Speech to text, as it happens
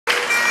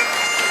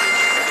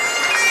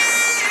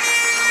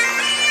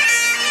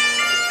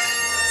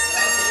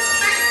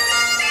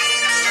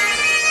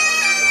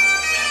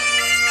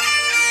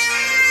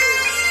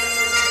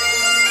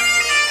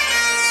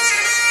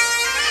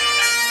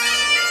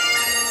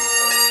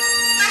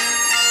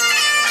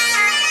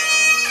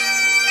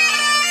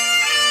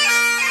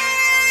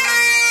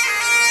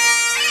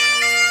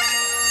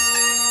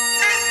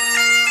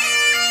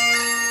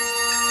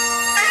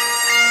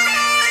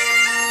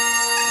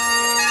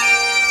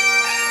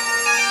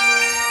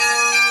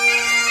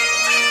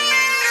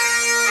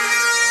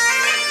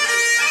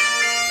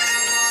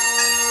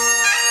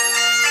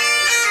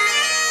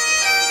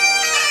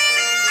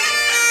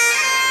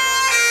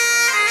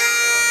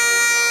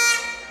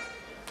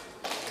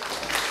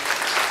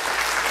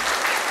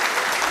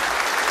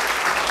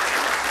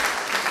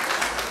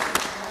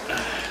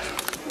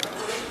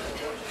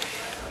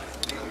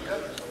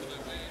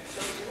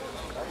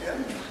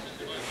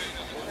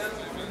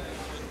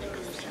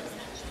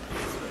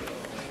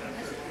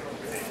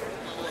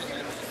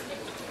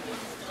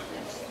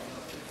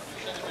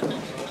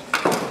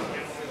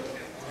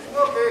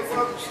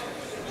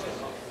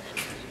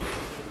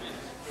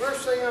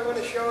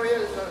show you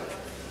is a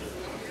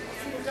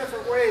few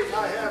different ways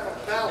I have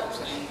of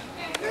balancing.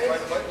 Okay?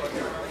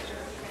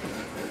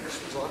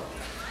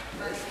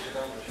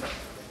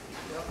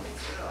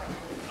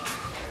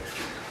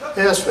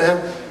 Yes,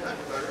 ma'am.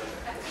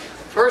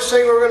 First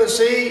thing we're going to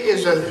see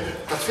is a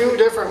few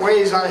different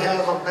ways I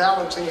have of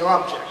balancing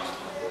objects.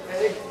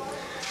 Okay?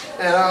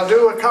 And I'll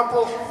do a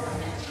couple,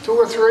 2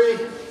 or 3,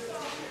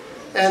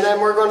 and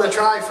then we're going to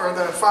try for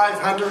the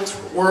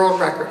 500th world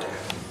record.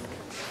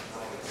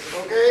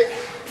 Okay?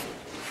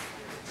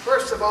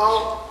 First of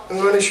all, I'm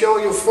going to show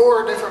you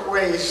 4 different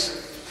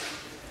ways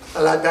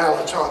that I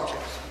balance objects.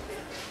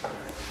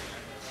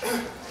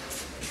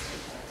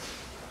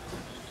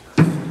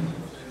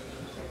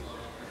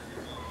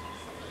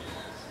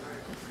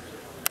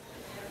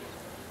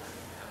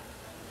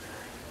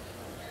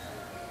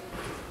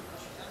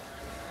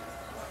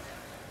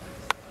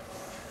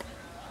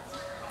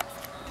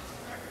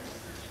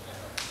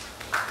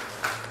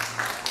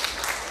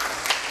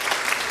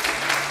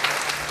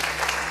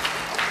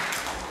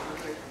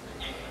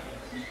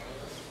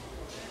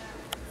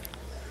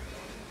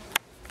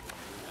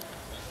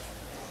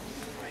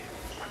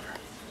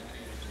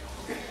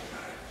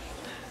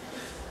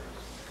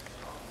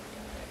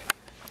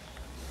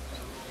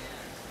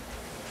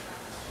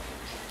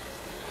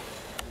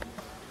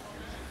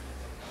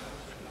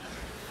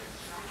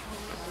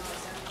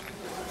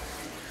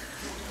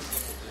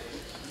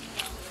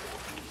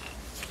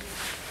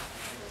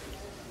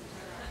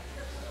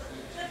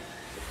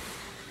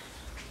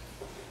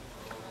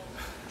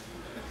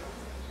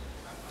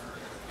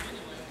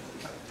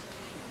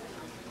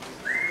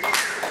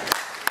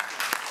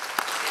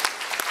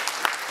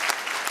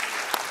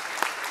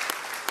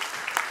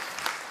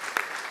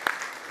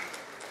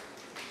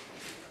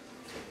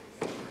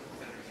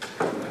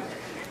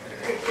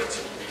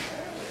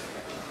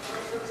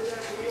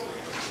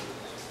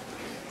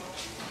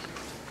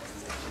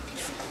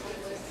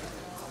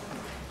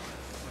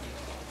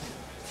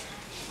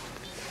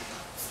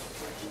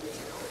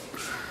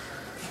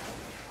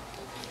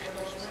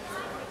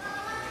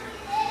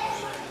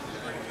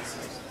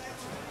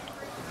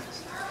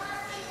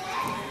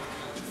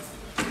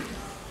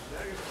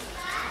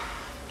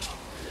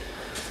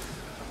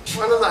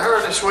 One of the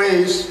hardest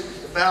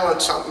ways to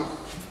balance something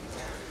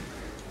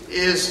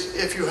is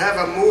if you have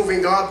a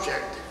moving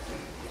object.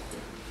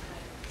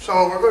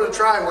 So we're going to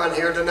try one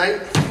here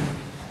tonight.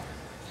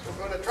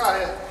 We're going to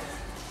try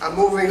a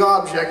moving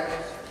object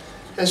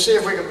and see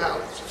if we can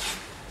balance it.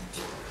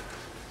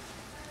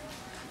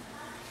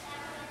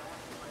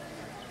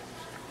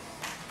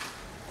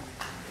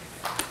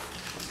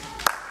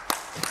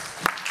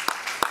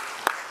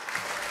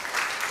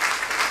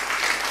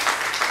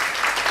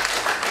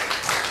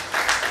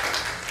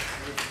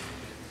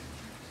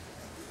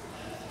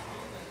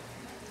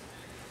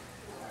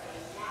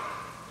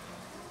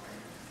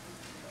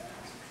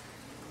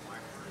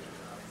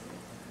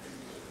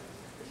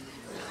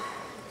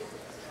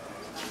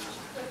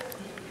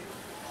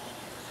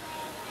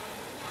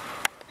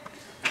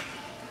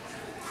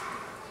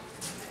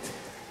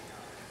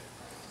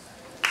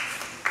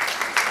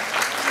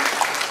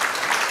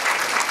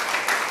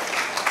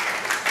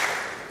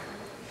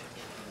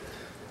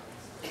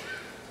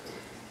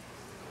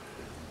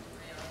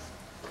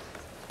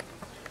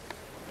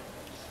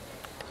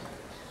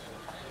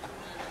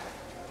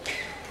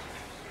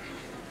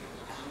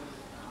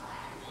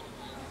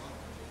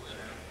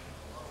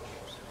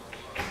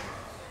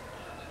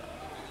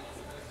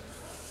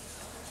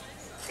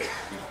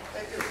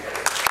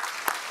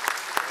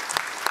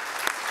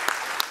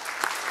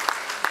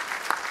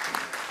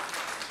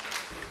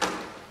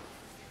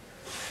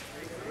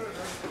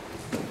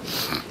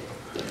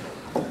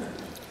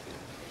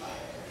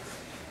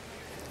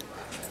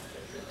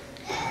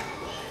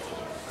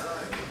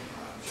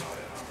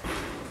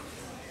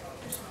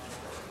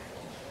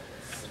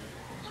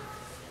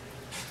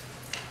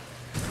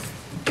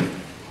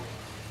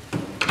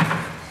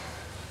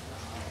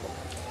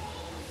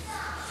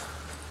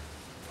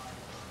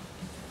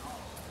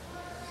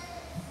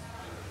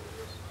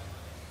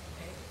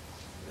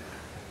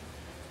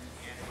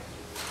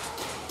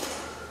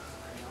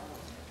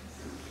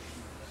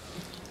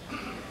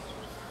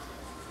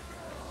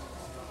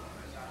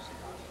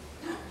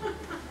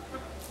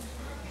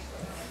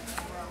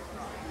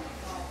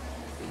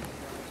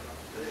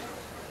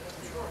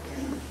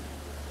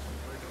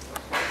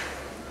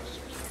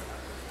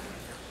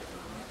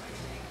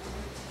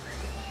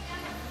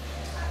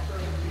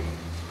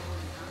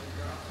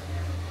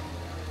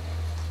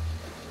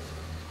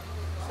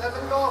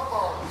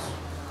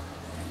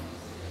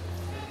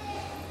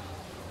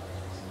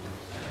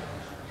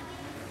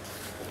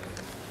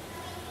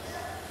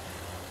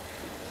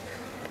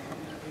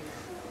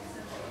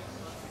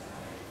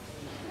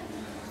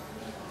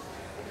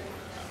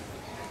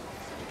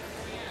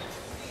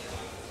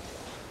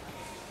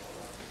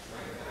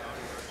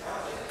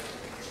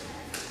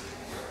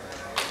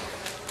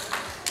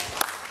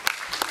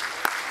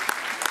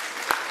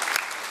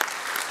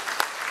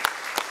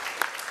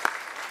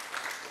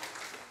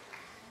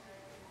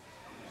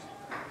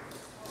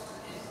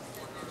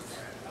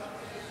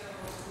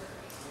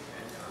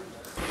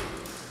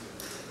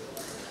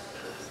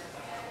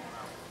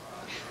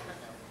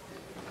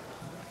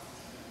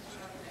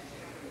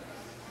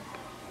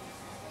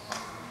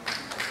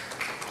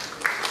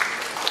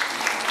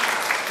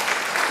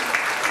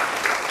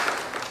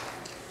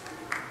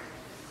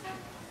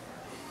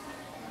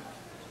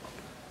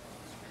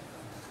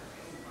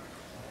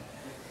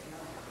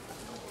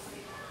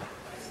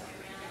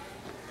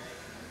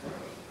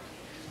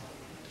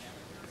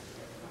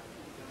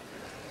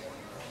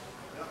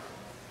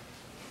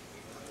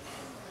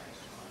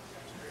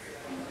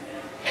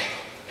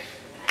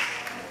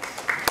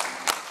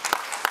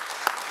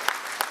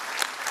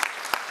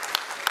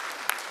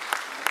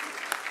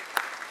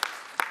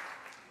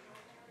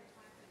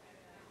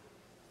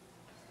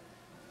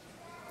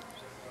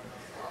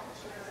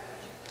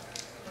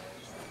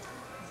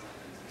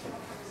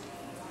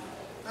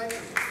 Thank you.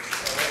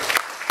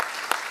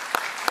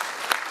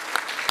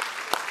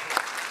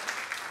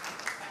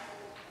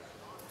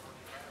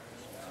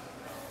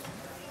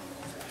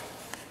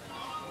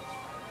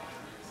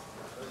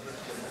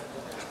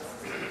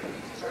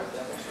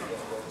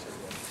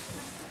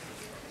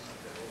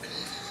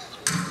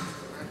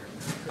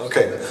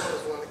 Okay.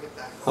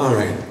 All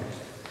right.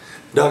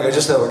 Doug, I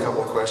just have a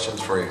couple of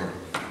questions for you here.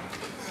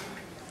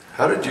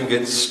 How did you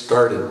get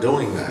started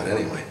doing that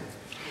anyway?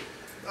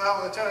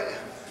 Well, I'll tell you,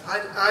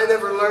 I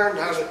never learned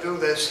how to do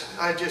this.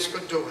 I just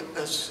could do it.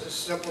 That's as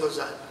simple as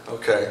that.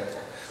 Okay.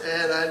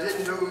 And I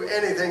didn't do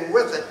anything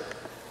with it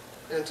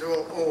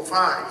until '05.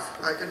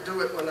 I could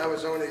do it when I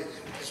was only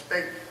this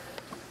big.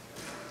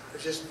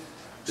 It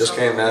just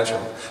came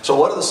natural. So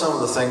what are some of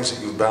the things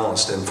that you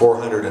balanced in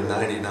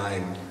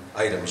 499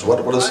 items? What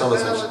are some of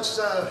the things?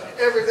 I balanced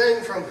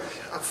everything from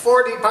a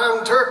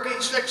 40-pound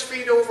turkey 6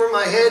 feet over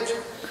my head,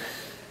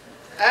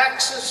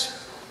 axes,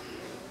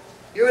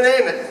 you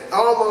name it.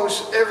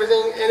 Almost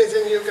everything,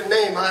 anything you can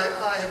name,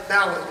 I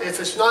balance. If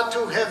it's not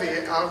too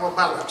heavy, I will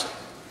balance it.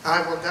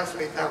 I will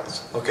definitely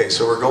balance it. Okay,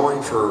 so we're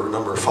going for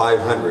number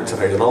 500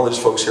 tonight, and all these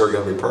folks here are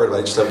going to be part of it.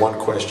 I just have one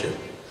question.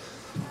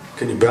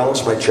 Can you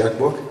balance my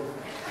checkbook?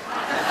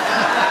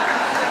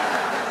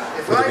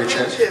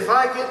 If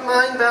I get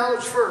mine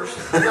balanced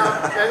first, then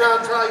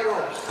I'll try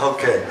yours.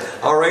 Okay.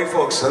 All right,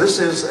 folks. So this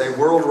is a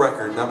world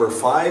record, number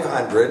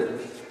 500.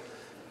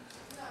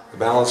 The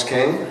Balance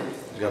King.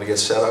 He's going to get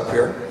set up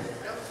here.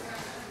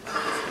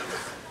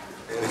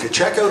 And if you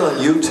check out on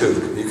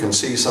YouTube, you can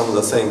see some of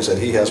the things that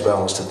he has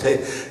balanced. And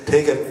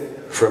take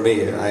it from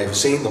me. I've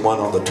seen the one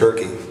on the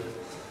turkey,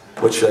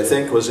 which I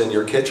think was in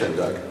your kitchen,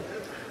 Doug.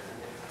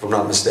 If I'm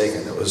not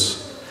mistaken, it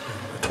was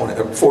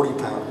 40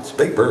 pounds.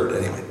 Big bird,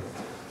 anyway.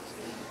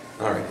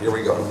 All right, here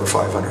we go, number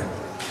 500.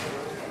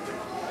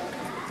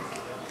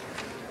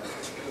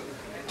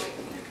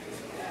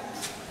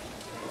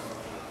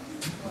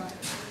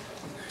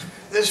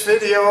 This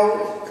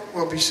video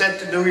will be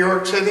sent to New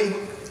York City,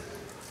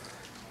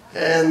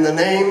 and the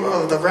name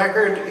of the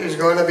record is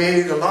going to be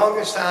the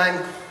longest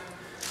time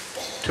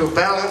to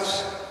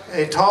balance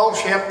a tall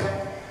ship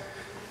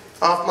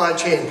off my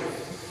chin.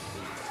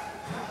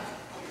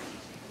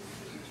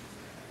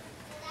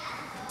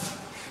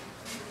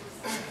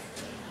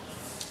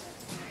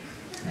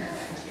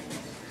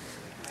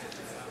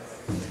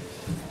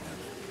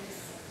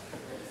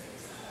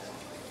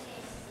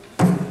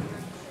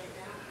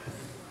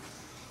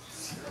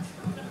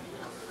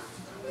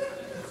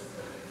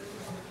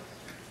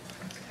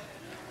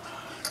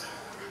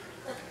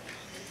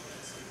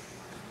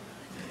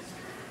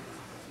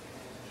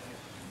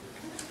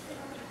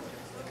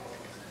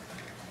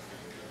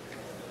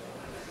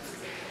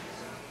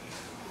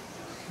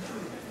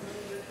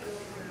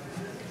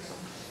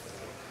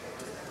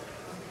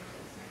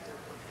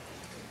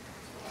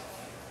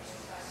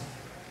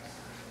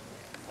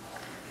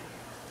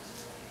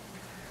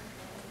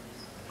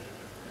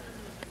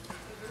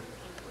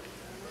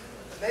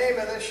 The name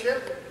of this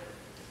ship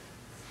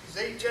is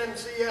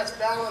HMCS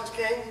Balance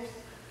King,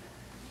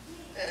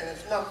 and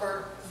it's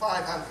number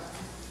 500.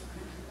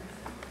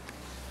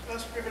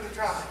 Let's give it a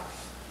try.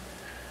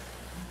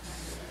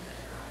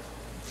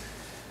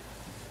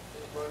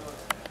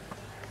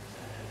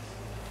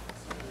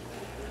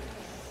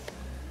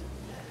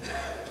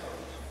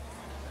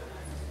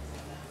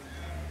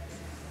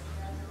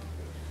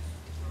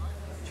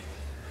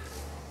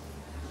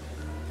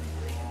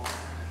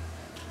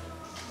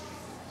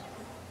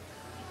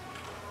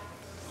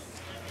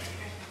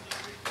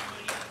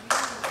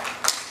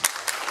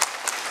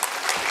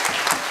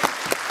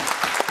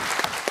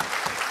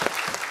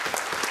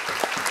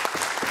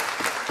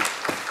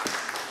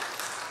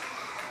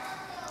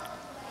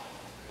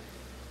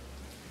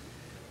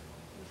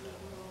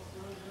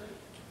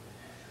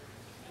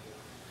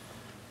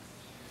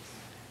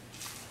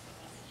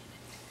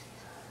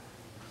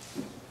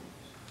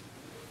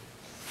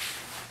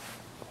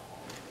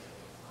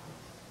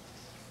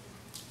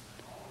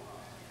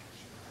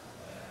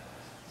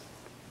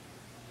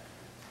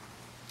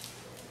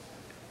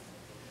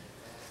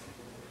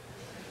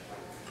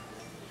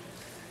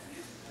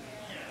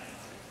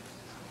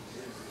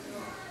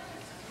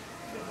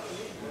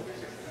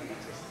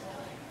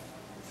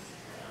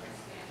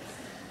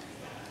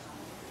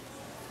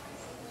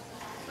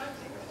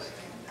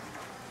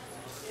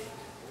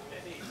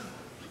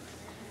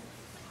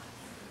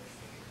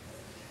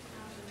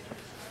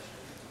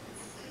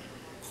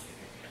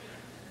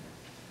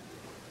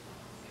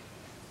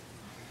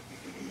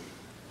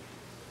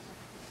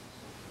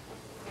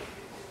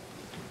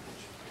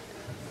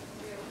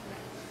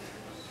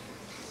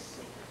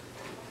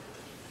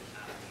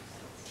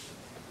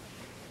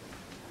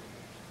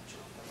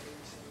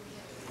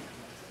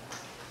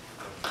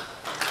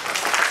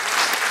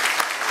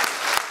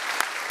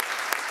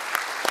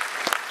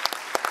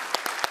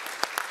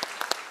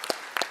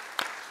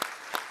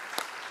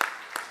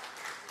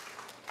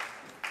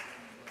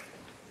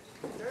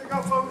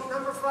 Folks,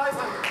 number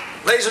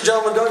 500. Ladies and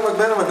gentlemen, Doug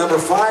McMenamin, number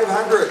 500.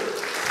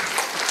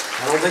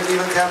 I don't think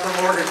even Captain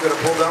Morgan could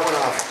have pulled that one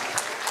off.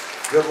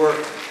 Good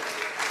work.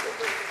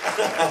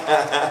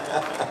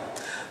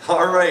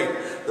 All right,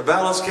 the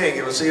Balance King.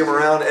 You will see him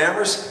around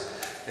Amherst,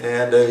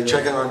 and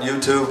check him on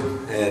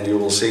YouTube, and you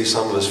will see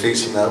some of his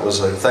feats. And that was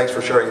thanks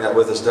for sharing that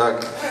with us,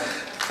 Doug.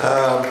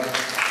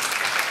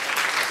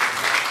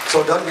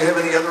 So, Doug, do you have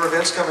any other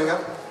events coming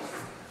up?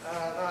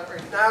 Not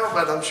right now,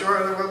 but I'm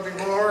sure there will be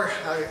more.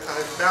 I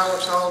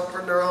balance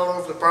they're all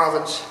over the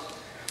province.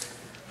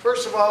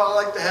 First of all,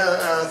 I'd like to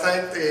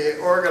thank the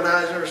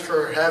organizers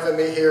for having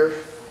me here.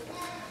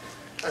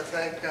 I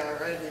thank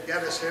Randy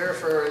Geddes here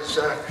for his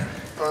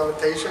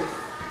invitation.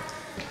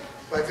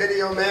 My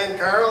video man,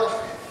 Carl.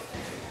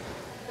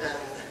 And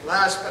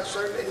last but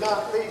certainly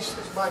not least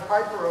is my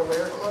piper over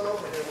there. Come on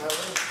over here,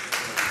 Mallory.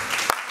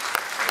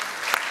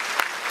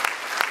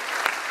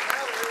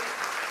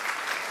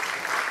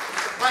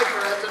 She's the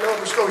piper at the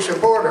Nova Scotia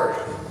border.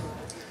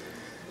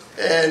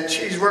 And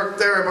she's worked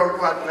there about,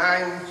 what,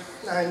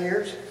 nine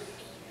years?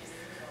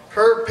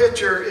 Her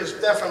picture is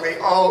definitely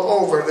all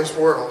over this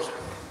world.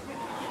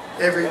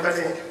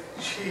 Everybody,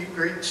 she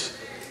greets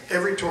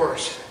every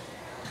tourist.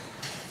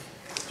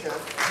 Yeah.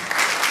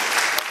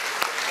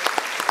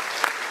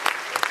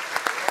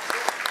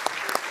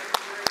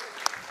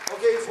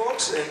 Okay,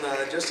 folks, in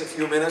just a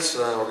few minutes,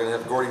 we're going to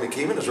have Gordy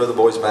McKeeman, as well the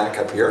boys back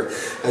up here.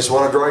 I just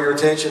want to draw your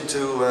attention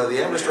to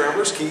the Amherst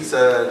Ramblers. Keith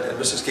and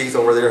Mrs. Keith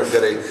over there have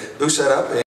got a booth set up.